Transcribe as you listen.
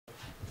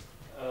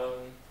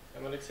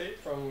Alexey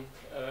from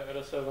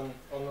LS7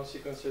 unknown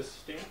sequences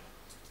team,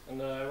 and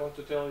I want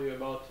to tell you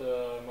about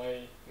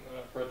my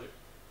project.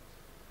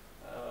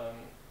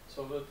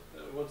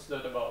 What's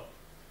that about?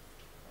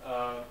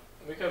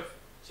 We have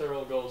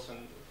several goals,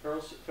 and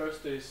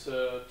first is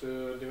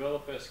to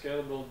develop a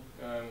scalable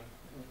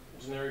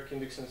generic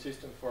indexing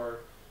system for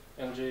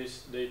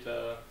NGS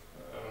data,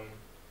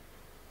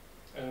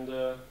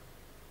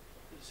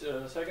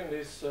 second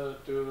is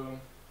to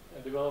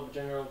develop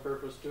general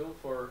purpose tool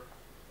for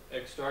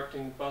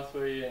extracting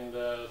pathway and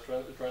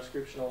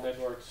transcriptional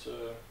networks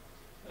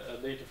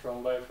data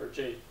from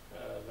Bioinformatics,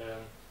 the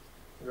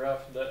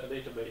graph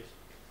database.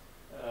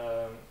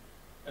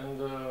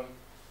 Of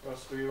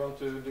course, we want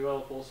to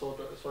develop all sort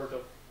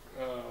of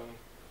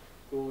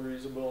cool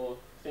reusable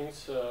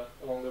things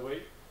along the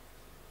way.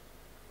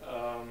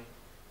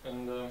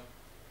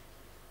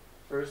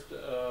 First,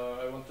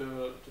 I want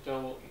to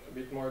tell a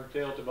bit more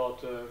detailed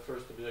about the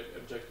first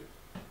objective.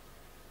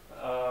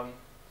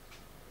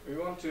 We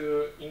want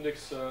to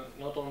index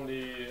not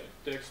only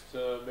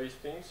text-based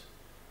things,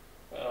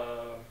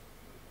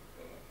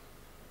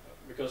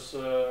 because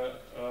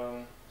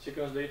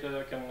sequence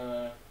data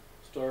can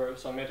store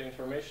some meta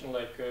information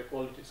like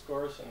quality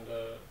scores and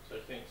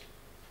such things.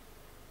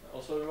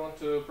 Also, we want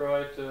to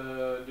provide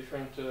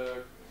different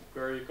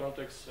query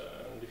contexts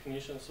and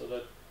definitions so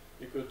that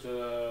you could,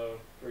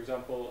 for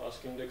example,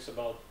 ask index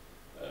about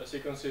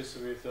sequences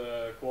with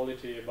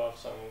quality above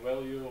some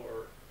value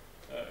or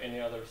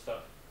any other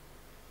stuff.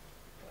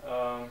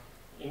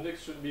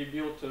 Index should be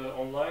built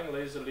online,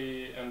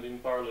 lazily, and in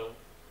parallel.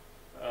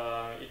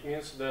 It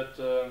means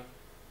that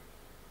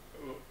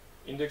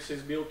index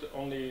is built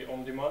only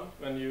on demand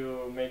when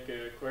you make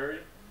a query,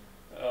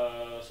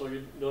 so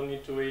you don't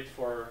need to wait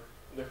for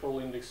the whole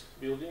index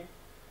building.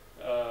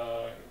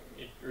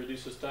 It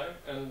reduces time,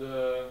 and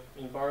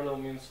in parallel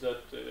means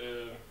that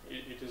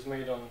it is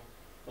made on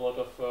a lot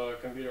of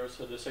computers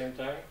at the same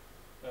time.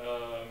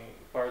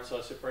 Parts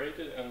are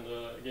separated, and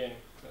again,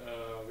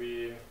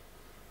 we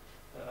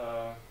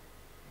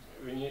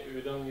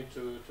don't need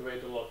to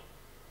wait a lot.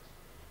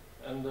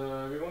 And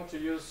we want to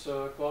use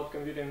cloud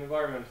computing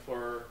environment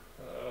for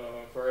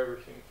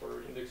everything,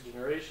 for index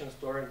generation,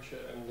 storage,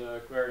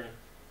 and querying.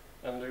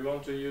 And we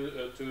want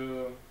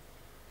to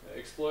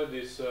exploit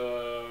this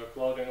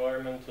cloud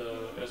environment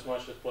as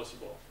much as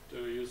possible to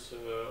use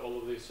all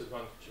of these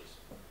advantages,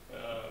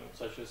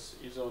 such as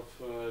ease of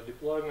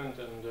deployment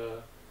and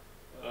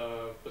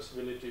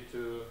possibility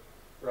to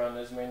run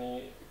as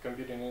many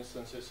computing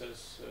instances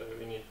as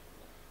we need.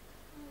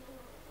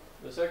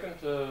 The second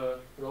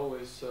goal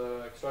is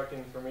extracting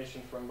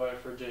information from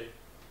Bioinformatics,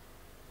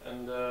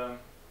 and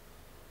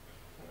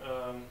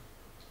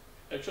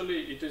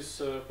actually it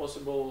is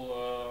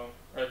possible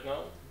right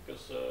now,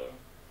 because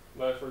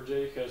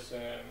Bioinformatics has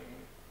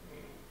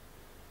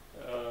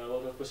a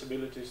lot of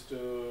possibilities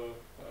to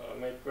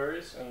make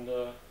queries, and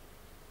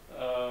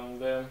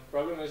the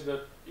problem is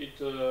that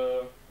it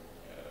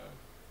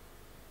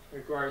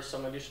requires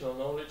some additional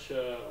knowledge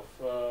of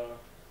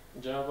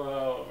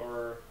Java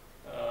or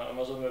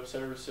Amazon Web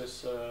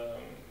Services,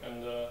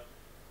 and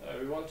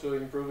we want to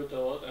improve it a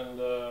lot, and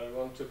we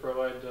want to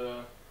provide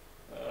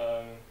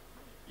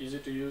easy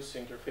to use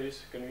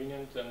interface,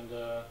 convenient, and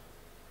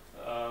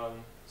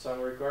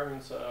some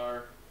requirements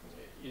are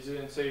easy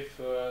and safe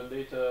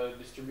data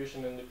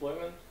distribution and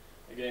deployment,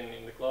 again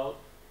in the cloud,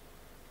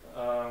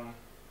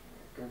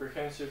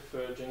 comprehensive,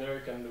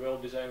 generic, and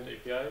well-designed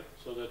API,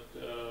 so that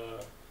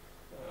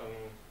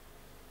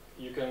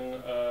you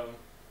can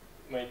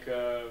make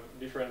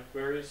different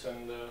queries,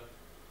 and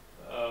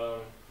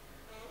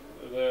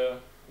the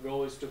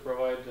goal is to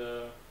provide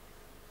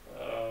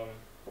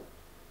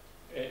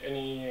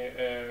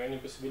any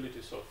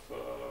possibilities of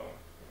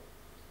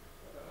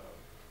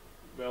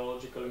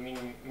biologically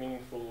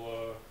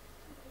meaningful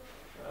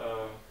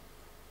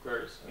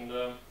queries, and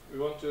we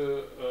want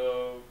to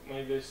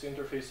make this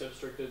interface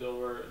abstracted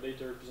over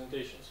data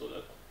representation, so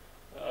that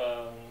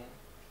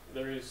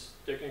there is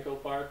technical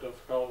part of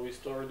how we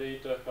store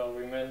data, how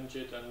we manage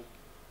it, and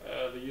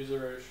the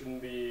user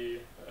shouldn't be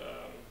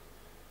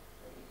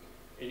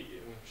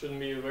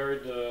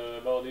worried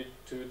about it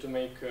to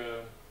make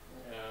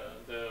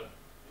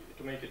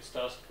its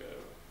task.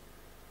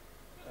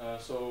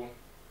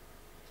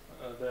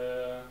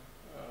 The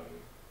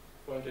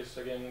point is,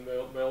 again,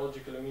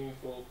 biologically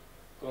meaningful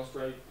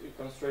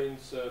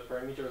constraints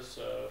parameters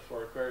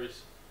for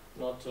queries,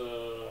 not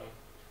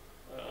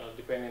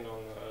depending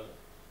on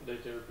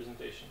data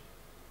representation.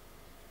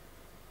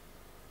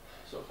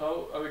 So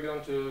how are we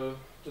going to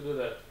do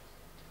that?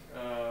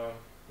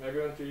 We're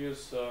going to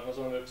use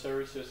Amazon Web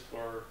Services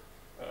for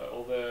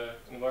all the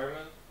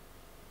environment,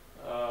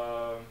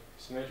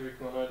 symmetric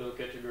monoidal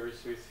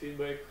categories with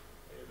feedback.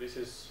 This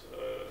is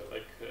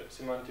like a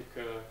semantic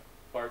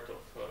part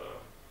of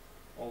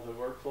all the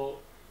workflow,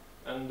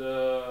 and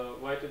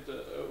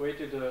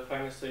weighted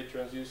finite state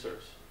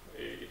transducers.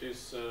 It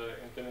is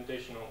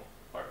implementational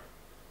part,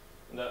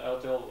 and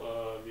I'll tell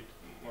a bit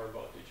more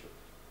about each of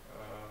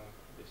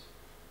this.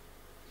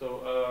 So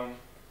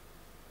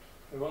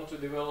we want to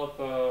develop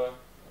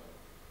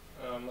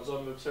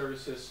Amazon Web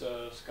Services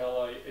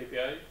Scala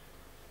API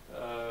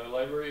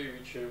library,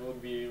 which will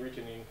be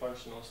written in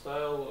functional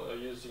style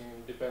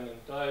using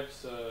dependent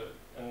types,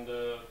 and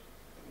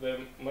the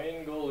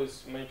main goal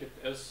is make it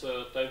as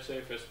type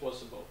safe as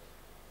possible.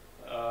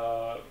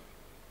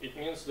 It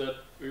means that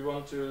we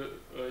want to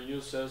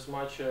use as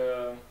much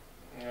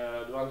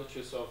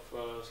advantages of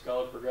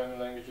Scala programming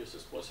languages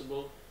as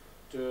possible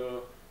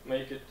to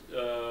make it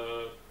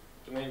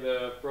to make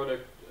the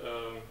product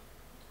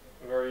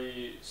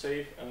very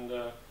safe and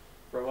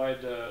provide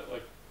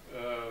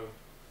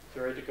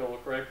theoretical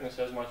correctness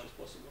as much as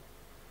possible.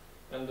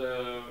 And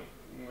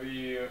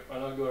we are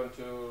not going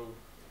to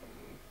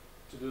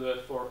do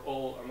that for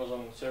all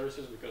Amazon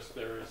services because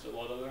there is a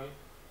lot of them.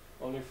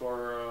 Only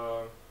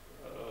for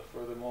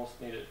the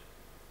most needed.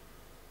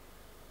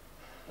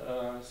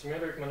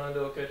 Symmetric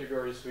monadal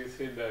categories with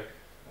feedback.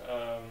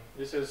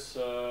 This is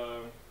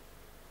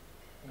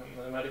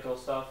mathematical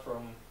stuff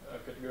from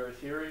category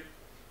theory,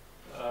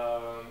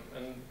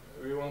 and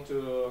we want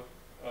to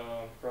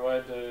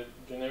provide a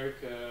generic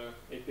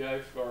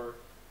API for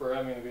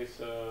programming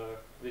with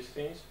these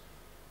things.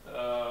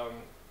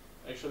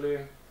 Actually,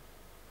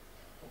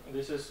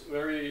 this is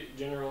very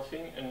general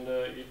thing, and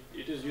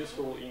it is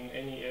useful in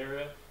any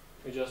area.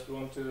 We just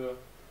want to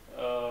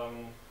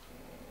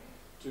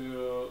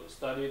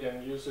study it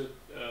and use it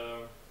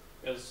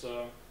as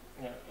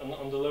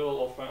on the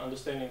level of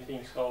understanding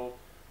things, how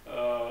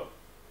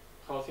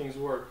things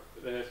work,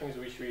 the things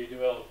which we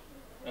develop,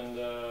 and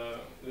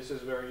this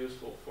is very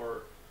useful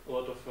for a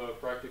lot of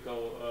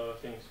practical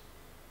things.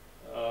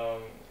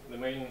 The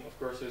main, of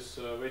course, is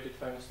weighted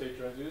finite state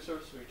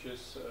transducers, which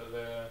is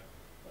the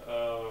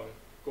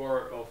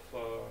core of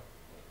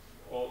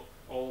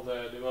all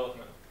the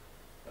development.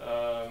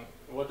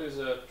 What is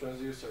a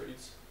transducer?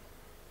 It's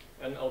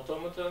an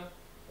automaton,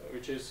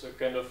 which is a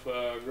kind of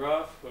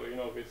graph,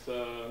 with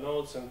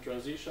nodes and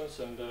transitions,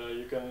 and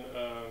you can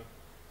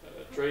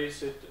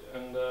trace it,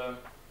 and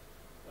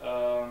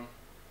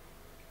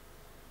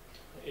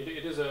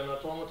it is an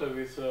automata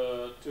with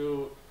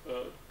two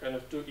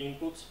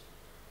inputs,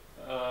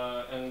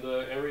 and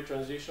every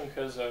transition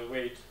has a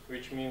weight,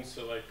 which means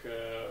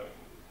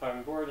how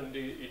important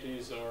it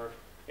is, or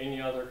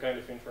any other kind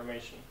of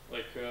information,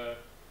 like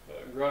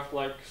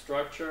graph-like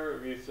structure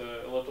with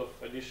a lot of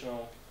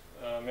additional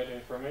meta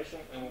information,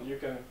 and you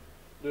can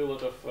do a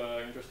lot of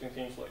interesting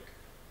things like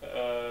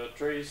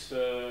trace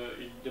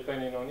it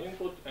depending on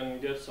input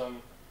and get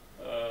some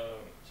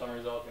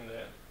result in the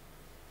end.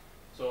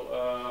 So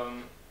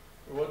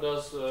what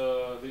does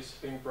this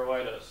thing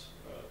provide us?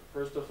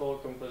 First of all,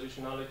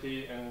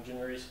 compositionality and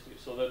genericity,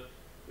 so that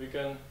we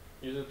can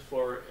use it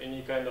for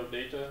any kind of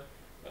data,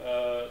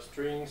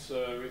 strings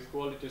with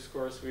quality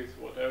scores, with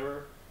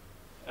whatever.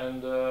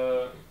 And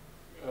the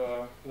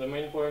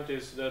main point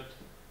is that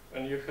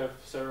when you have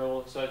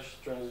several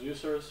such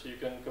transducers, you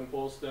can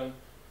compose them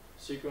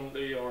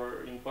sequentially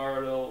or in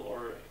parallel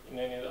or in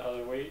any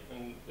other way,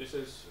 and this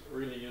is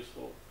really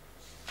useful.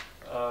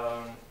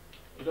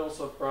 It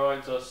also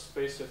provides us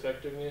space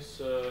effectiveness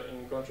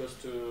in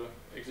contrast to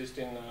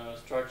existing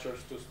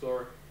structures to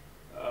store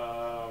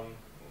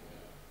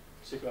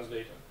sequence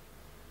data.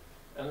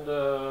 And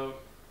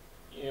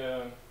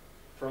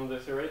from the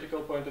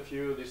theoretical point of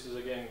view, this is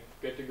again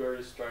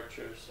category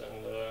structures,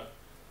 and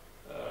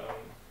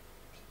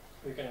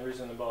we can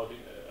reason about it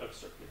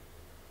abstractly.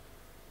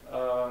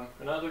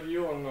 Another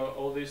view on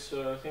all these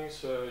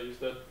things is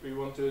that we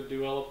want to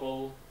develop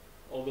all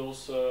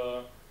those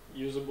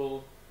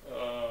usable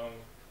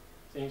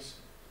things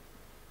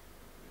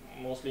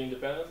mostly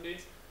independently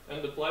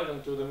and apply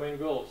them to the main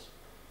goals.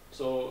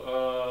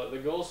 So the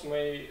goals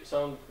may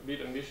sound a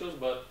bit ambitious,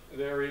 but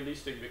they're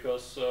realistic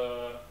because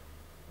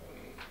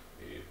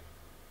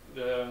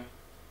the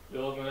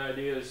development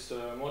idea is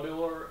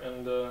modular,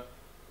 and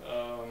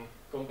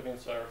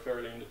components are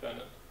fairly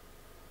independent.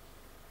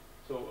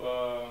 So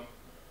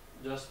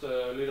just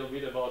a little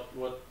bit about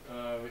what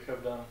we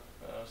have done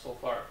so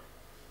far.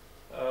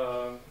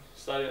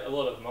 Studied a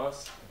lot of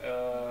math,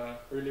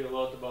 really a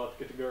lot about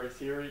category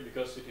theory,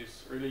 because it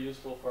is really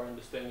useful for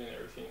understanding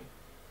everything.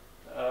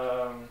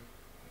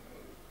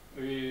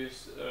 We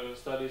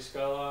studied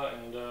Scala,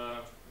 and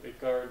we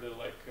covered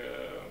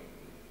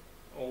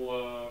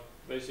all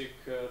basic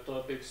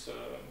topics,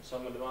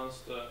 some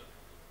advanced.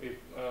 We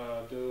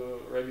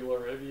do regular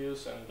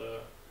reviews, and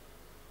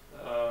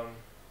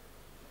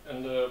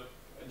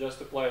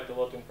just apply it a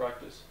lot in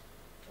practice.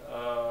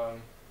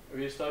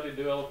 We started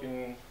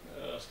developing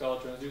Scala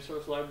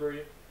transducers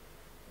library,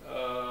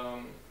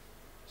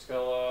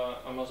 Scala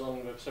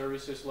Amazon Web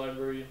Services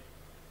library,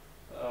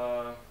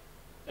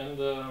 and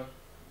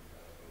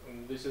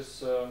this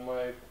is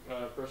my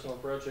personal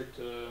project,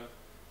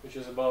 which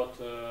is about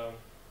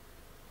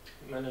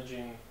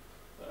managing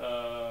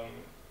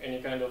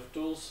any kind of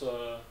tools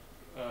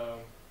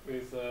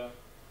with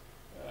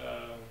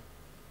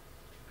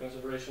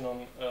consideration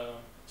on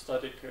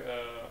static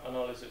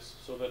analysis,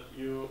 so that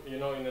you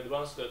know in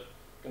advance that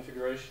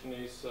configuration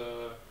is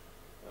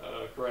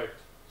correct.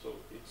 So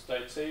it's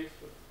type safe,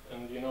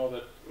 and you know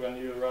that when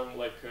you run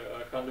like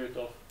 100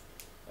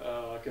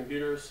 of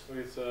computers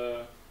with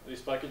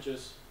these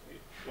packages,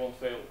 it won't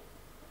fail.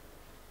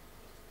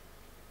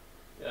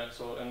 Yeah,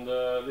 so and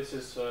this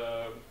is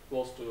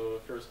close to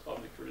first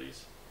public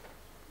release.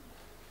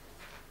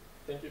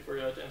 Thank you for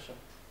your attention.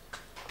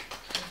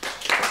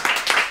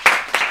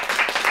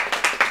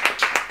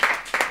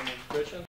 Any questions?